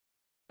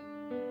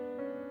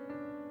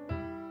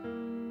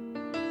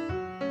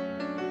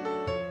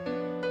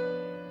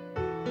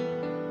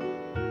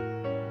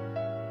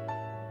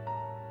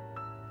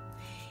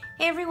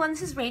Hey everyone,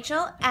 this is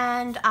Rachel,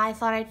 and I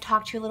thought I'd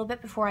talk to you a little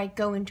bit before I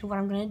go into what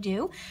I'm going to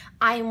do.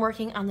 I am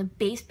working on the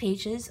base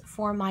pages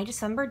for my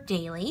December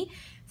daily,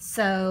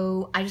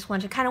 so I just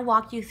want to kind of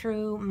walk you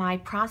through my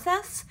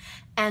process,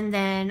 and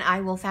then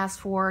I will fast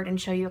forward and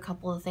show you a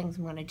couple of things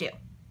I'm going to do.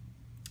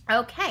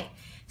 Okay,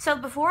 so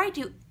before I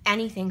do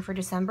anything for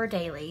December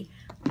daily,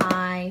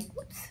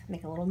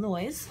 make a little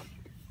noise.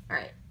 All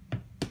right.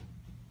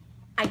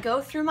 I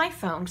go through my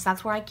phone, because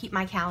that's where I keep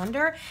my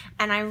calendar,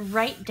 and I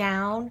write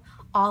down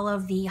all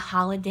of the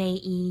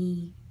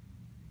holiday-y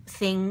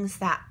things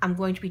that I'm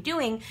going to be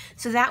doing,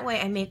 so that way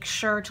I make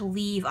sure to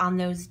leave on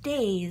those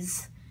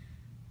days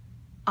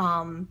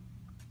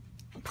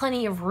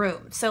plenty of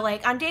room. So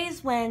like on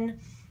days when,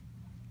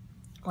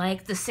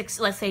 like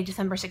let's say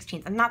December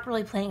 16th, I'm not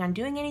really planning on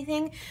doing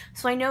anything,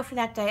 so I know for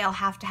that day I'll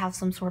have to have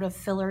some sort of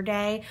filler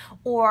day,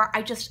 or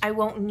I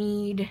won't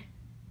need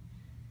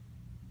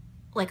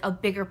like a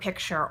bigger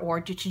picture or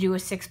to do a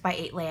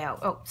 6x8 layout.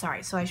 Oh,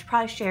 sorry. So I should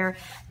probably share,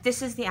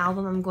 this is the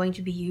album I'm going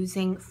to be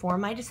using for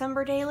my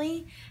December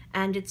daily,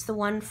 and it's the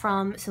one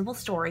from Simple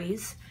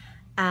Stories,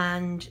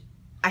 and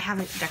I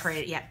haven't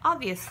decorated it yet,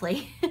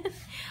 obviously.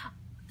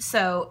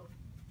 So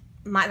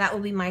that will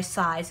be my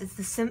size. It's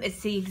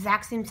the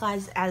exact same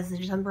size as the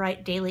December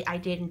daily I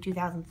did in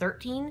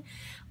 2013.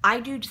 I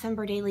do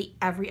December daily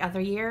every other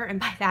year, and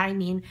by that I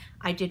mean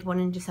I did one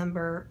in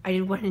December, I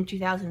did one in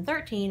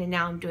 2013, and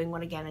now I'm doing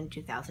one again in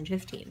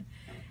 2015.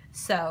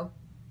 So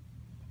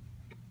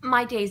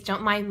my days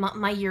don't,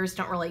 my years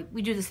don't really,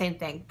 we do the same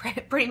thing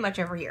pretty much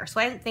every year.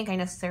 So I didn't think I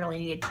necessarily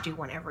needed to do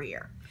one every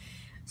year.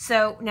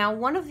 So now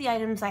one of the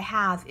items I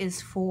have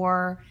is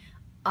for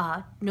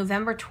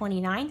November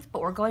 29th,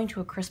 but we're going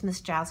to a Christmas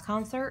jazz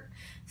concert.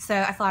 So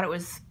I thought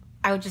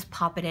I would just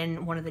pop it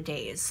in one of the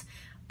days.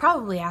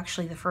 Probably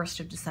actually the 1st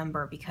of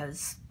December,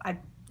 because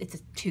it's a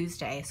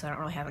Tuesday, so I don't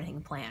really have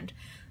anything planned.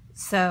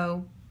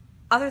 So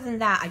other than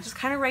that, I just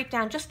kind of write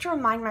down just to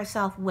remind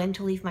myself when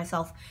to leave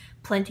myself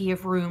plenty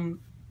of room,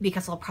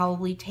 because I'll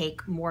probably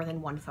take more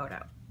than one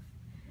photo.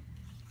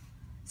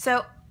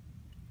 So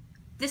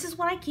this is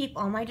what I keep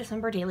all my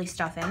December daily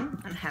stuff in,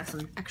 and I have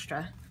some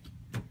extra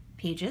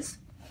pages.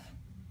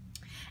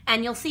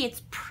 And you'll see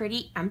it's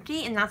pretty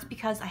empty, and that's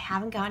because I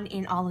haven't gotten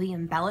in all the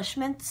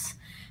embellishments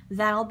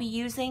that I'll be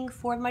using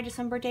for my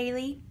December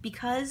daily,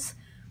 because,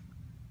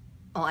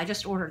 well, I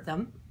just ordered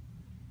them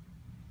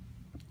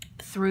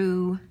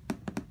through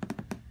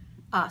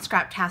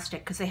Scraptastic,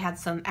 because they had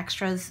some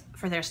extras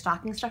for their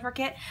stocking stuffer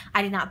kit.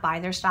 I did not buy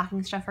their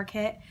stocking stuffer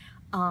kit,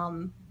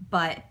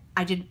 but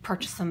I did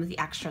purchase some of the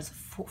extras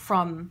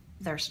from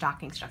their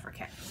stocking stuffer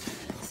kit.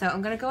 So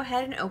I'm going to go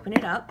ahead and open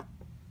it up.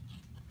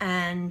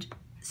 And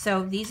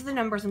so these are the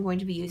numbers I'm going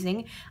to be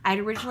using.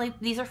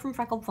 These are from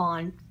Freckled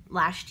Fawn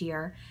last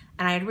year,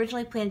 and I had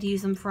originally planned to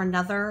use them for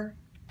another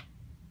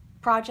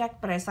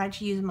project, but I decided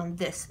to use them on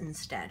this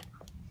instead.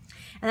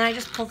 And then I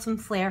just pulled some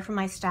flair from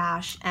my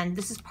stash, and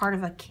this is part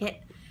of a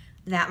kit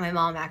that my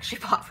mom actually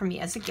bought for me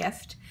as a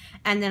gift.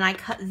 And then I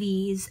cut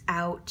these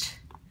out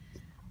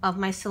of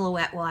my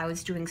silhouette while I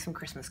was doing some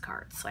Christmas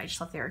cards, so I just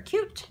thought they were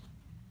cute.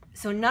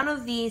 So none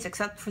of these,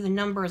 except for the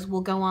numbers,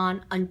 will go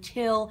on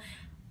until,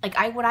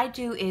 what I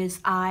do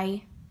is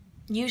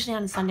usually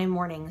on Sunday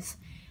mornings,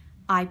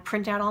 I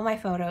print out all my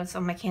photos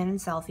on my Canon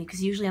selfie,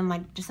 because usually on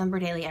my December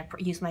daily I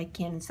use my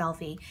Canon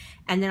selfie,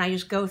 and then I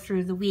just go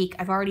through the week.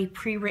 I've already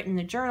pre-written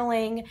the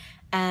journaling,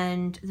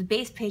 and the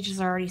base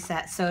pages are already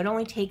set, so it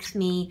only takes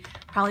me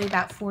probably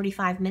about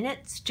 45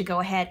 minutes to go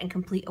ahead and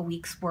complete a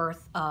week's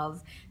worth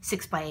of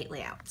 6x8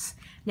 layouts.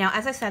 Now,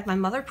 as I said, my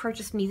mother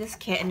purchased me this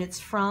kit, and it's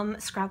from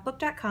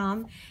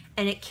scrapbook.com,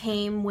 and it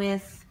came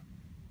with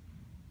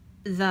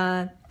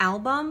the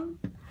album,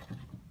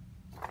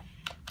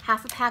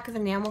 half a pack of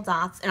enamel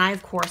dots, and I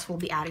of course will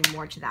be adding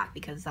more to that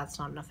because that's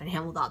not enough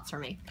enamel dots for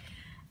me.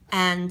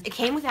 And it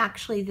came with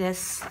actually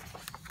this,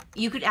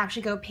 you could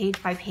actually go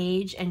page by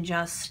page and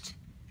just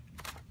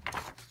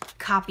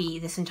copy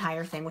this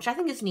entire thing, which I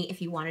think is neat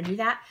if you want to do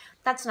that.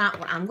 That's not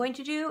what I'm going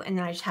to do, and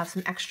then I just have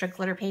some extra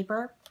glitter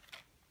paper.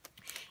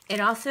 It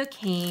also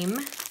came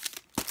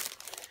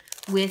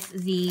with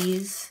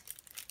these,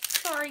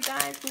 sorry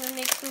guys, I'm gonna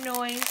make some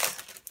noise.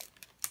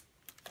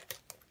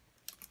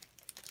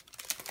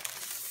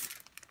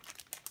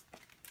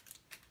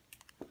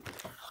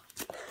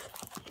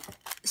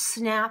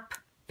 Snap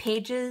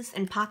pages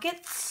and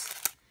pockets.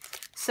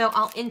 So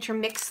I'll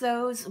intermix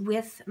those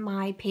with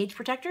my page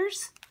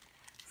protectors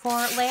for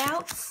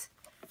layouts.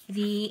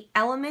 The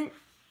element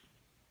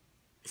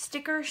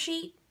sticker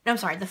sheet, no, I'm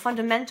sorry, the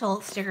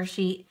fundamental sticker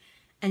sheet,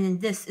 and then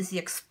this is the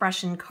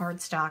expression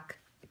cardstock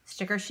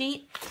sticker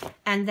sheet,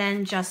 and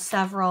then just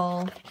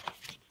several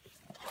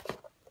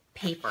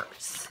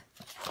papers.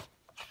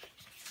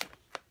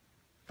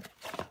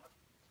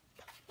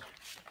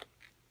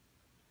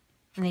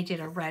 And they did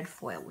a red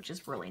foil, which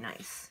is really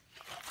nice.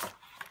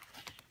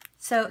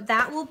 So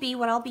that will be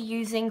what I'll be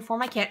using for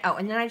my kit. Oh,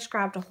 and then I just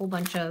grabbed a whole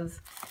bunch of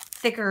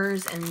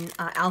thickers and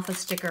alpha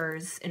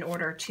stickers in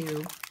order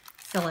to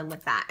fill in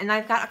with that. And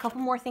I've got a couple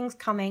more things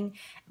coming,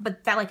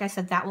 but that, like I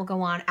said, that will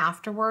go on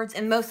afterwards,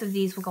 and most of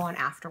these will go on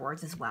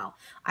afterwards as well.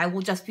 I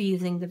will just be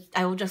doing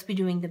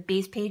the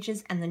base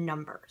pages and the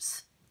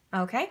numbers.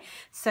 Okay,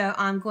 so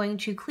I'm going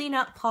to clean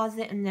up, pause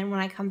it, and then when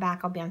I come back,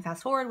 I'll be on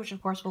fast forward, which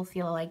of course will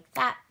feel like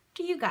that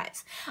to you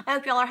guys. I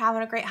hope y'all are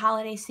having a great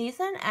holiday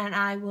season, and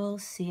I will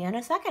see you in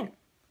a second.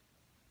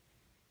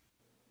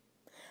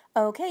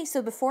 Okay,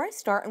 so before I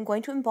start, I'm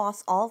going to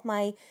emboss all of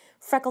my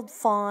freckled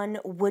fawn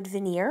wood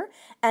veneer,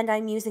 and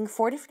I'm using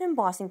 4 different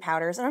embossing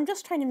powders, and I'm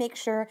just trying to make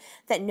sure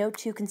that no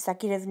 2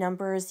 consecutive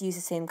numbers use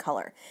the same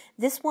color.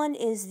 This one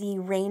is the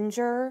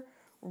Ranger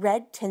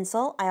Red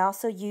Tinsel. I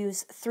also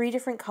use 3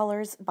 different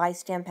colors by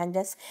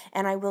Stampendous,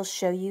 and I will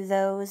show you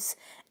those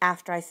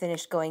after I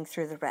finish going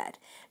through the red.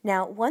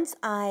 Now, once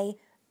I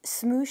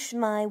smoosh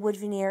my wood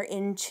veneer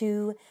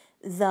into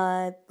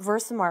the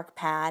Versamark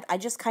pad, I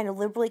just kind of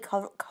liberally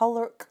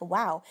cover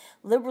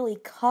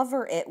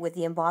it with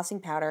the embossing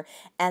powder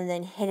and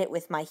then hit it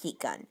with my heat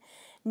gun.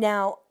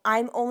 Now,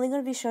 I'm only going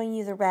to be showing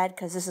you the red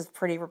because this is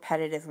pretty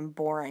repetitive and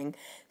boring.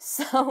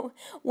 So,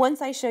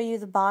 once I show you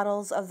the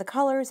bottles of the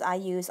colors I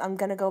use, I'm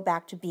going to go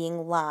back to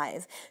being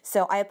live.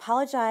 So, I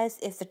apologize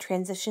if the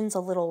transition's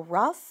a little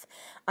rough.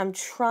 I'm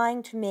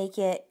trying to make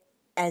it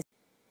as...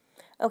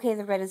 Okay,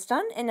 the red is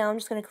done, and now I'm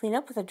just going to clean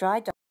up with a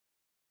dry...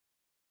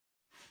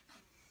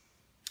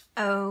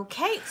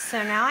 Okay,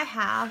 so now I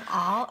have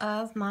all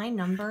of my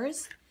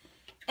numbers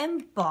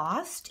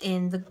embossed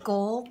in the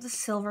gold, the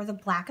silver, the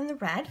black, and the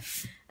red.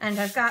 And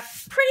I've got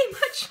pretty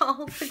much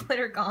all of the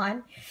glitter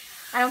gone.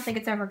 I don't think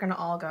it's ever going to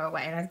all go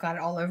away, and I've got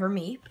it all over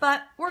me,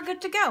 but we're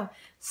good to go.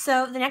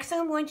 So the next thing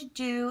I'm going to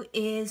do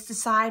is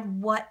decide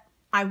what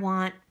I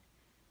want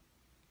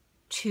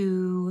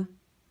to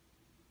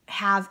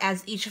have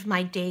as each of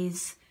my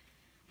days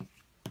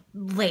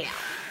layout.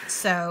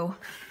 So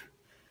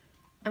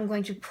I'm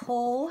going to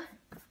pull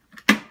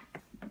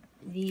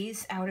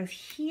these out of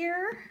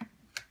here,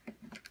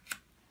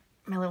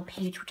 my little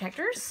page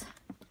protectors.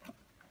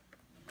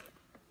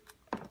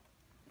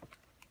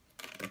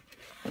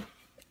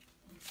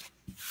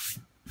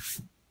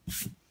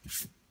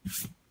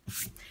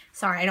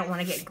 Sorry, I don't want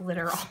to get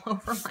glitter all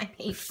over my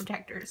page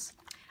protectors.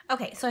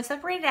 Okay, so I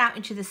separated out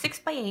into the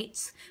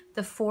 6x8s,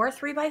 the 4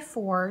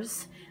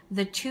 3x4s,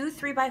 the 2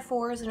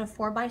 3x4s, and a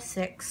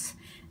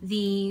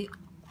 4x6.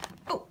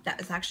 Oh,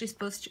 that is actually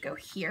supposed to go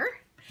here.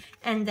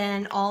 And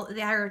then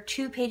there are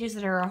 2 pages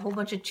that are a whole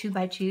bunch of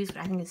 2x2s, but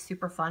I think it's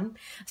super fun,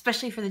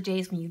 especially for the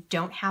days when you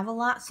don't have a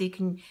lot, so you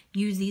can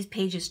use these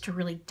pages to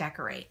really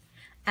decorate.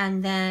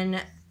 And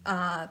then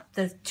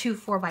the 2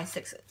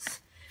 4x6s.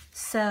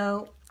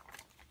 So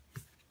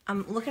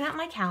I'm looking at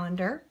my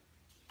calendar,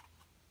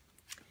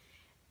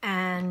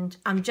 and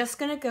I'm just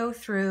going to go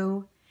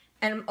through,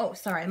 and oh,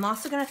 sorry, I'm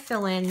also going to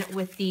fill in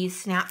with these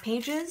snap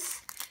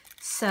pages.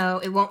 So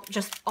it won't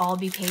just all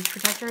be page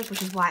protectors,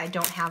 which is why I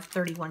don't have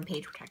 31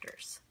 page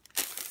protectors.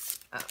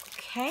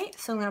 Okay,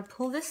 so I'm going to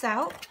pull this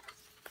out.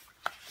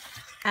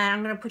 And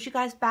I'm going to put you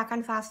guys back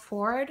on fast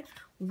forward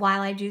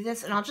while I do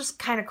this. And I'll just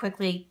kind of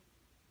quickly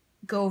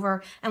go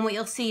over. And what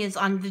you'll see is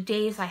on the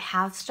days I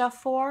have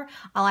stuff for,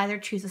 I'll either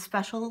choose a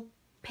special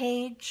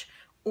page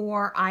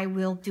or I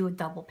will do a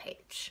double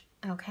page.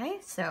 Okay,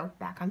 so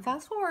back on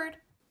fast forward.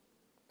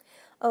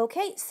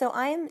 Okay, so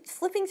I'm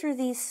flipping through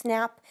these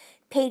snap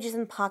pages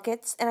and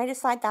pockets, and I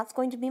decide that's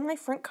going to be my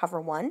front cover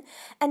one.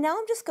 And now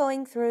I'm just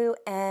going through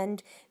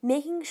and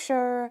making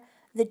sure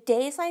the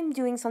days I'm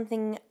doing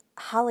something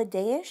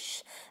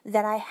holiday-ish,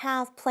 that I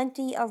have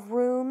plenty of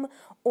room,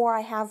 or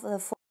I have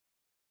the...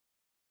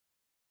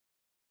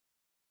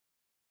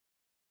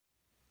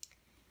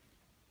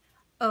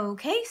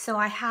 Okay, so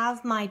I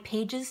have my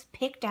pages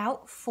picked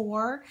out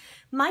for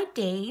my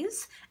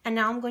days, and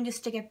now I'm going to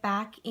stick it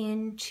back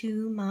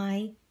into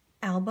my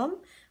album.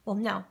 Well,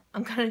 no,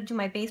 I'm going to do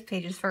my base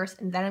pages first,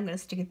 and then I'm going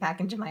to stick it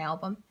back into my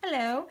album.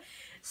 Hello.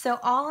 So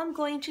all I'm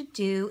going to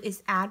do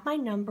is add my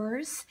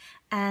numbers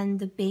and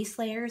the base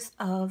layers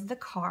of the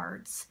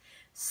cards.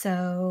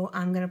 So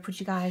I'm going to put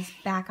you guys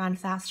back on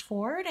fast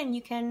forward, and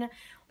you can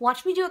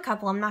watch me do a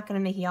couple. I'm not going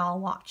to make y'all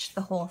watch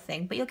the whole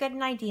thing, but you'll get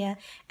an idea.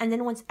 And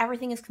then once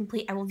everything is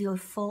complete, I will do a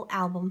full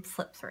album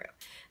flip through.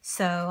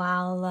 So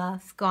I'll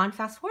go on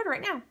fast forward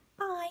right now.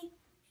 Bye.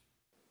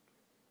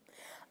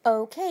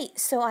 Okay,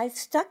 so I've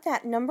stuck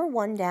that number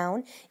 1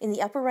 down in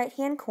the upper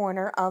right-hand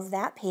corner of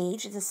that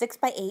page. It's a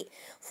 6x8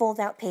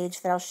 fold-out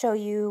page that I'll show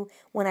you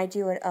when I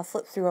do a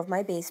flip-through of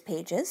my base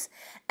pages.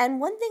 And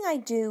one thing I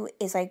do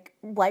is I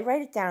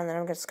write it down, and then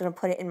I'm just going to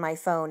put it in my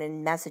phone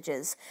in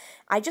messages.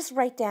 I just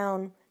write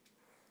down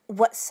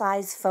what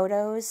size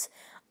photos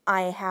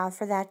I have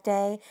for that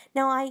day.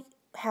 Now, I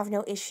have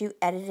no issue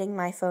editing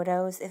my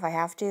photos if I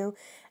have to,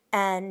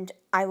 and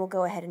I will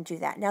go ahead and do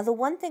that. Now, the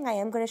one thing I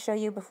am going to show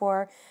you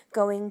before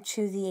going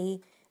to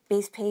the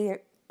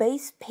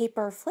base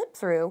paper flip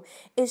through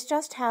is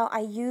just how I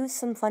use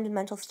some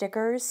fundamental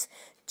stickers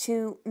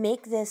to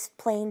make this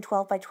plain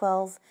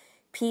 12x12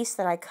 piece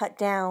that I cut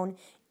down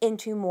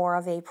into more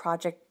of a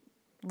project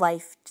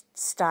life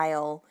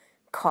style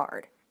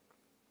card.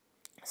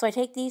 So I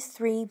take these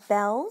 3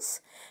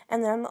 bells,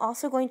 and then I'm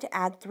also going to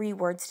add 3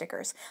 word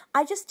stickers.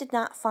 I just did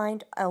not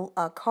find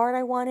a card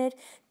I wanted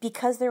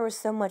because there was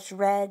so much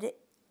red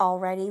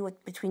already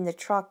between the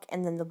truck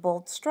and then the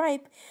bold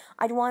stripe.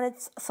 I wanted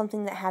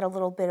something that had a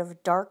little bit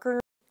of darker.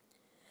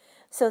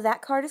 So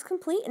that card is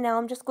complete, and now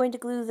I'm just going to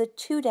glue the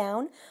 2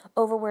 down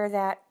over where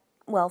that,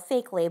 well,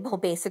 fake label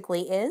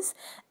basically is,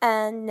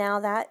 and now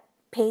that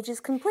page is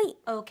complete.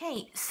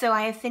 Okay, so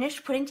I have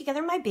finished putting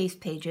together my base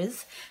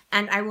pages,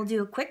 and I will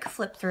do a quick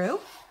flip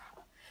through.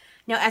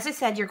 Now, as I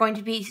said, you're going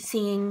to be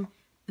seeing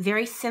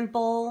very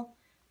simple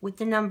with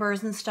the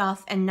numbers and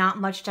stuff and not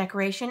much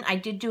decoration. I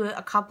did do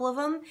a couple of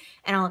them,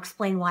 and I'll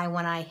explain why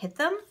when I hit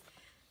them.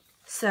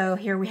 So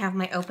here we have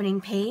my opening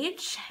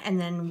page, and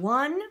then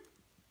 1.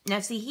 Now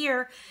see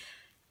here,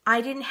 I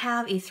didn't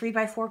have a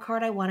 3x4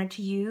 card I wanted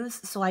to use,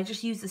 so I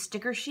just used a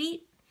sticker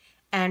sheet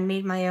and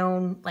made my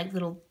own like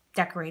little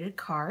decorated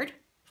card.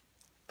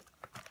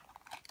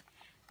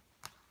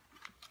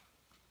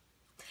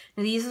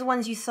 Now these are the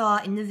ones you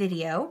saw in the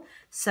video,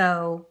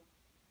 so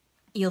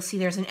you'll see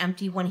there's an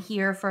empty one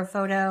here for a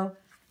photo,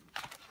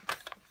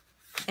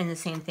 and the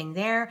same thing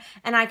there.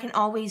 And I can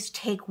always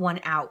take one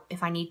out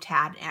if I need to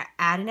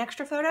add an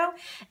extra photo.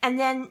 And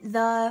then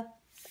the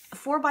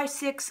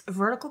 4x6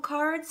 vertical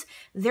cards,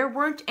 there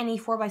weren't any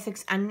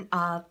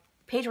 4x6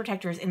 page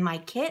protectors in my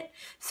kit,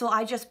 so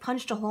I just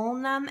punched a hole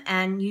in them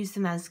and used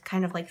them as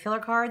kind of like filler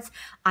cards.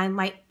 I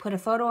might put a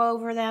photo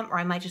over them, or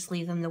I might just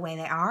leave them the way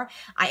they are.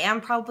 I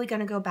am probably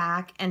going to go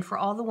back and for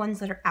all the ones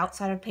that are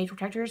outside of page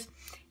protectors,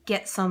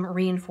 get some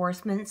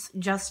reinforcements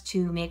just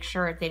to make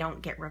sure they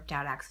don't get ripped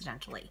out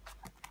accidentally.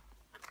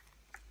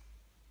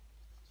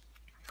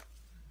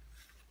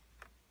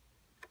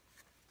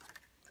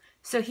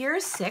 So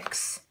here's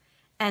 6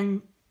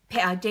 and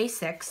day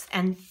 6,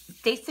 and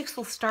day 6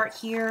 will start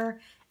here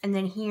and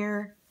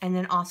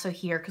then also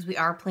here because we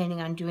are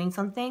planning on doing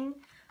something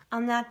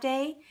on that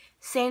day.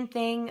 Same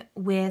thing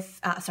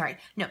with,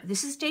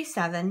 this is day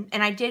 7,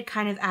 and I did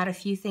kind of add a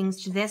few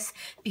things to this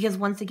because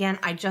once again,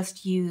 I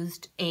just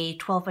used a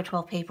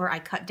 12x12 paper I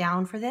cut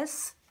down for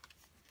this.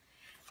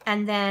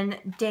 And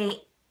then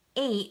day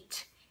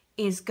 8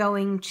 is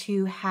going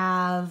to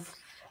have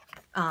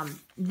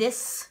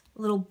this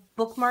little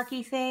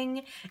bookmarky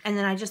thing, and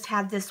then I just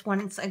have this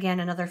one, it's again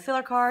another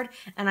filler card,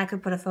 and I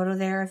could put a photo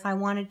there if I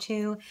wanted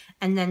to,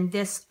 and then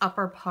this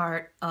upper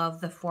part of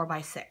the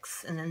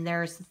 4x6, and then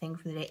there's the thing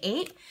for the day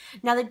 8.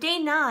 Now the day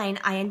 9,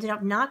 I ended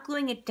up not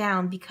gluing it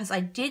down because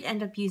I did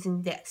end up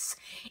using this.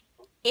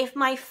 If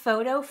my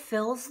photo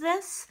fills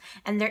this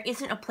and there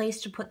isn't a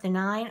place to put the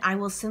 9, I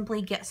will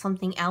simply get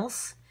something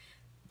else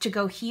to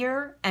go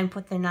here and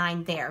put the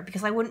 9 there,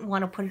 because I wouldn't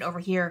want to put it over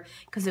here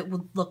because it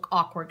would look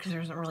awkward because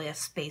there isn't really a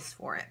space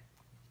for it.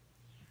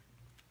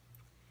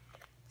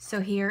 So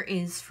here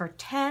is for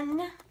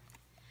 10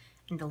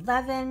 and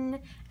 11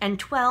 and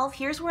 12.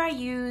 Here's where I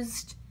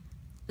used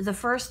the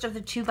first of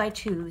the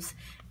 2x2s,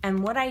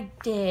 and what I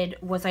did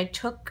was I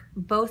took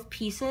both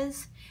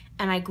pieces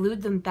and I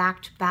glued them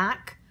back to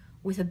back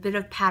with a bit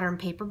of pattern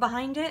paper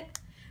behind it.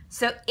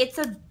 So it's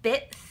a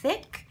bit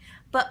thick,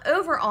 but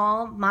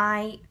overall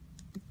my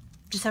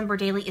December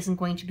daily isn't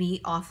going to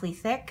be awfully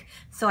thick,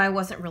 so I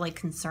wasn't really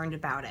concerned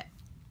about it.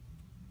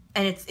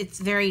 And it's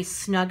very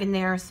snug in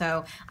there,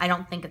 so I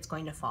don't think it's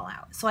going to fall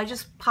out. So I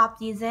just pop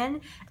these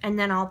in, and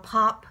then I'll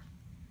pop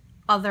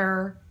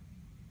other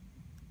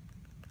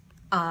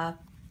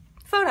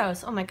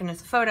photos, oh my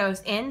goodness,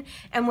 photos in,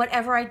 and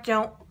whatever I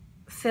don't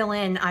fill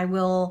in, I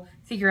will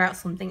figure out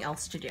something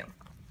else to do.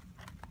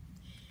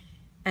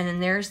 And then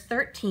there's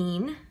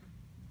 13.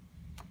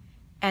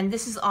 And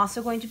this is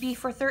also going to be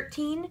for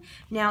 13.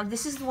 Now,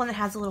 this is the one that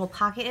has a little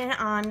pocket in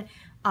it. On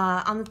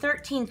the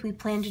 13th, we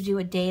plan to do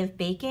a day of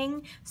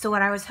baking. So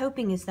what I was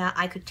hoping is that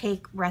I could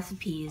take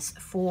recipes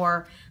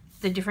for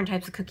the different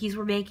types of cookies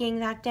we're baking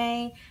that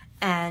day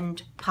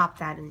and pop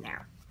that in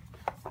there.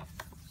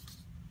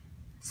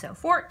 So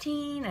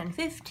 14 and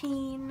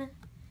 15,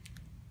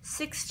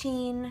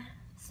 16,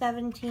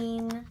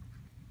 17,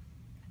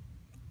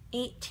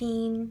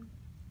 18,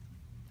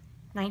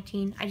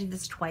 19. I did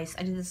this twice.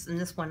 I did this in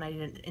this one. I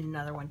did it in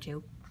another one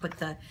too. Put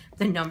the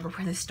number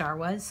where the star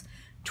was.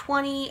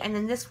 20, and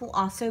then this will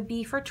also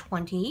be for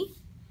 20.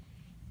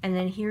 And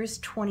then here's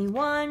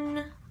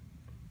 21,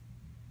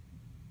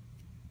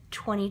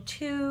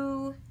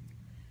 22,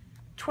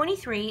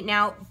 23.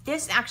 Now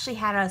this actually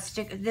had a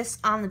sticker. This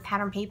on the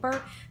pattern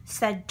paper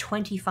said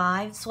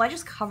 25, so I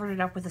just covered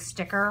it up with a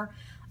sticker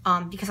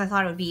because I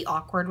thought it would be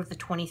awkward with the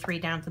 23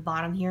 down at the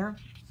bottom here.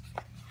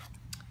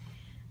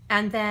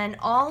 And then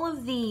all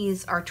of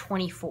these are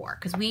 24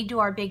 because we do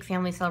our big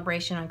family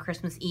celebration on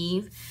Christmas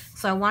Eve.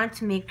 So I wanted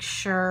to make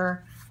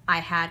sure I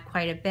had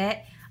quite a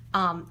bit.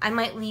 I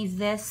might leave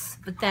this,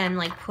 but then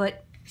like put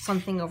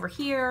something over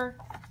here,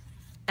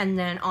 and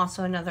then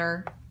also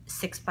another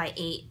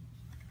 6x8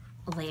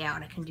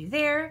 layout I can do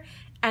there.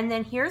 And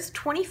then here's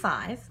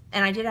 25,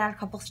 and I did add a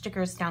couple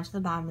stickers down to the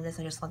bottom of this.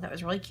 I just thought that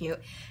was really cute.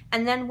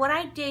 And then what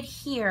I did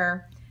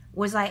here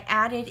was I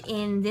added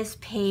in this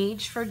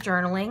page for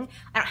journaling.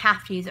 I don't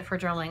have to use it for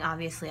journaling,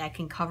 obviously. I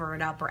can cover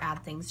it up or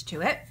add things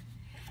to it.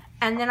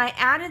 And then I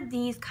added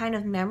these kind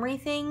of memory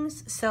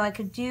things so I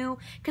could do,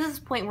 because at this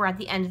point we're at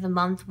the end of the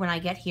month when I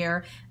get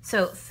here,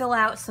 so fill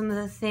out some of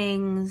the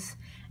things.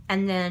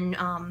 And then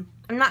I'm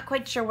not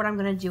quite sure what I'm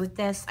going to do with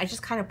this. I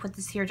just kind of put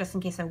this here just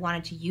in case I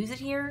wanted to use it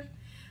here.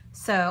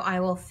 So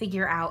I will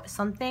figure out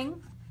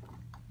something.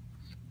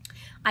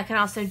 I can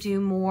also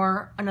do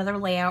another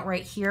layout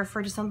right here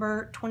for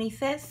December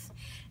 25th,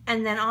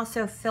 and then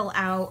also fill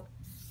out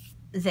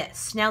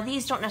this. Now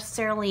these don't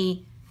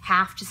necessarily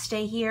have to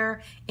stay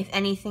here. If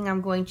anything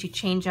I'm going to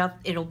change up,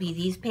 it'll be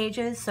these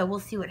pages, so we'll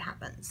see what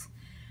happens.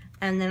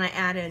 And then I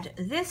added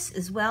this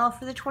as well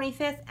for the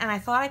 25th, and I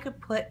thought I could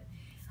put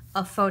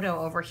a photo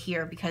over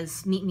here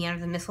because meet me under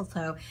the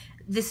mistletoe.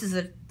 This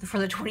is for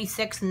the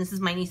 26th, and this is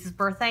my niece's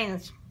birthday, and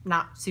it's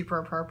not super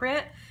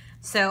appropriate.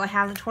 So I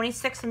have the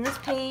 26th on this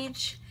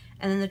page,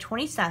 and then the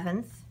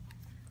 27th,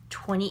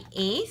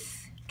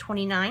 28th,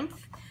 29th,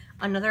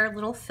 another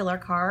little filler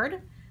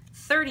card,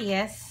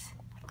 30th,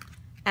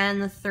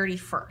 and the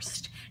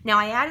 31st. Now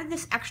I added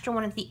this extra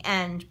one at the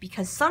end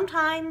because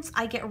sometimes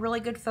I get really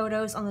good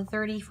photos on the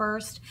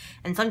 31st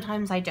and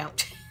sometimes I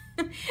don't.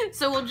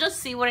 So we'll just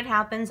see what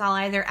happens. I'll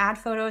either add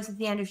photos at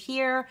the end of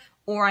here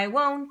or I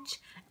won't,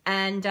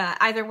 and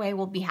either way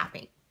we'll be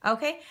happy.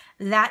 Okay,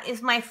 that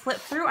is my flip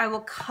through. I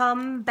will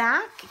come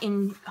back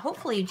in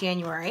hopefully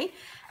January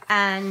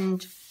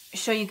and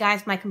show you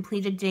guys my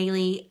completed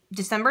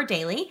December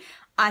daily.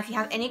 If you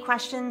have any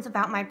questions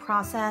about my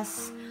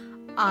process,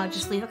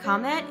 just leave a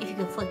comment. If you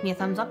could flick me a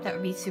thumbs up, that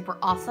would be super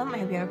awesome. I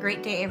hope you have a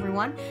great day,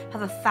 everyone.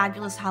 Have a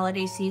fabulous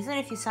holiday season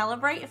if you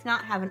celebrate. If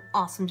not, have an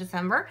awesome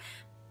December.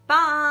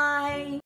 Bye!